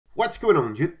What's going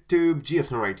on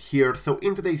YouTube, right here. So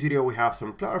in today's video we have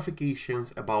some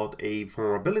clarifications about a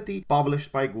vulnerability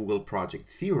published by Google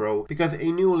Project Zero because a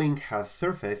new link has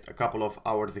surfaced a couple of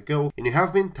hours ago and you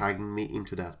have been tagging me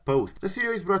into that post. This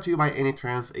video is brought to you by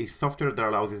AnyTrans, a software that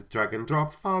allows you to drag and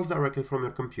drop files directly from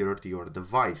your computer to your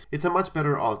device. It's a much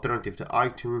better alternative to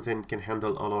iTunes and can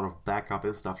handle a lot of backup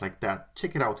and stuff like that.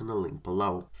 Check it out in the link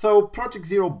below. So Project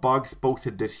Zero Bugs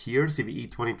posted this here, CVE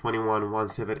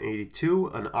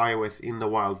 2021-1782, an iOS in the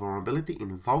wild vulnerability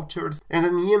in vouchers, and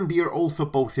then Jailbreak also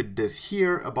posted this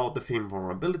here about the same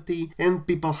vulnerability, and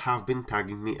people have been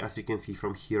tagging me, as you can see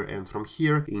from here and from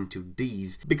here, into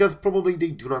these, because probably they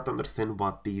do not understand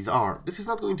what these are. This is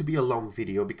not going to be a long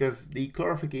video because the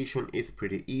clarification is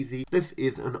pretty easy. This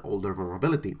is an older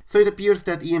vulnerability. So it appears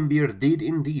that Jailbreak did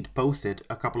indeed post it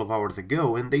a couple of hours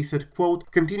ago, and they said, quote,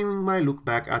 "Continuing my look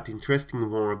back at interesting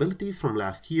vulnerabilities from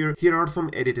last year, here are some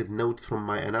edited notes from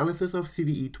my analysis of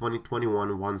CVE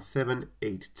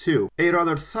 2021-1782. A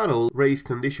rather subtle race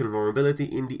condition vulnerability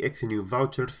in the XNU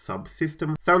voucher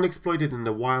subsystem found exploited in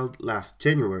the wild last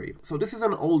January." So this is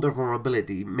an older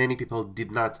vulnerability. Many people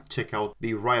did not check out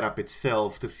the write-up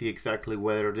itself to see exactly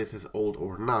whether this is old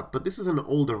or not, but this is an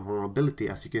older vulnerability,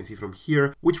 as you can see from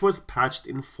here, which was patched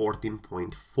in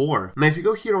 14.4. Now if you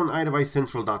go here on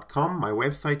iDeviceCentral.com, my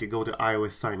website, you go to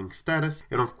iOS signing status,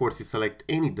 and of course you select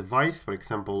any device, for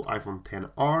example iPhone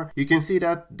XR, you can see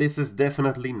that this is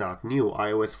definitely not new.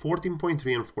 iOS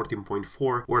 14.3 and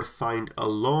 14.4 were signed a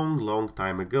long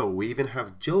time ago. We even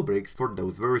have jailbreaks for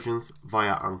those versions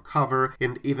via Uncover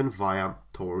and even via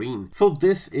Taurine. So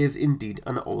this is indeed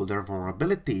an older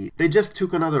vulnerability. They just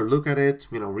took another look at it,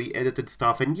 re-edited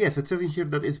stuff, and yes, it says in here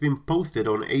that it's been posted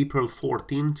on April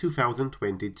 14,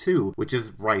 2022, which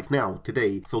is right now,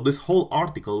 today. So this whole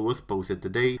article was posted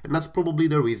today, and that's probably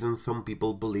the reason some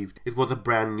people believed it was a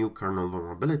brand new kernel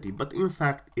vulnerability, but in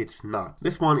fact it's not.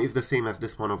 This one is the same as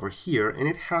this one over here, and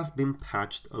it has been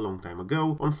patched a long time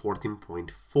ago on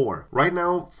 14.4. Right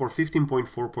now, for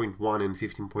 15.4.1 and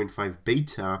 15.5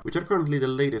 beta, which are currently the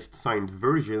latest signed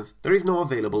versions, there is no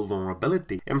available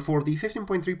vulnerability. And for the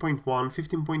 15.3.1,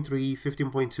 15.3,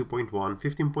 15.2.1,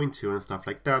 15.2 and stuff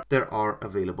like that, there are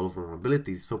available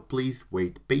vulnerabilities, so please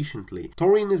wait patiently.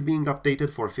 Taurine is being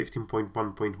updated for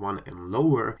 15.1.1 and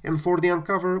lower, and for the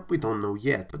Uncover, we don't know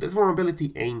yet, but this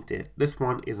vulnerability ain't it. This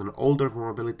one is an older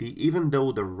vulnerability, even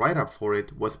though the write-up for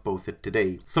it was posted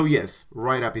today. So yes,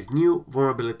 write-up is new,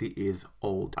 vulnerability is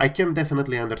old. I can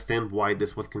definitely understand why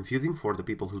this was confusing for the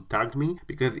people who tagged me,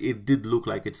 because it did look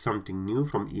like it's something new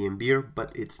from Jailbreak,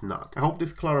 but it's not. I hope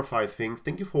this clarifies things.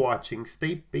 Thank you for watching,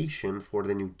 stay patient for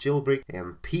the new jailbreak,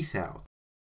 and peace out.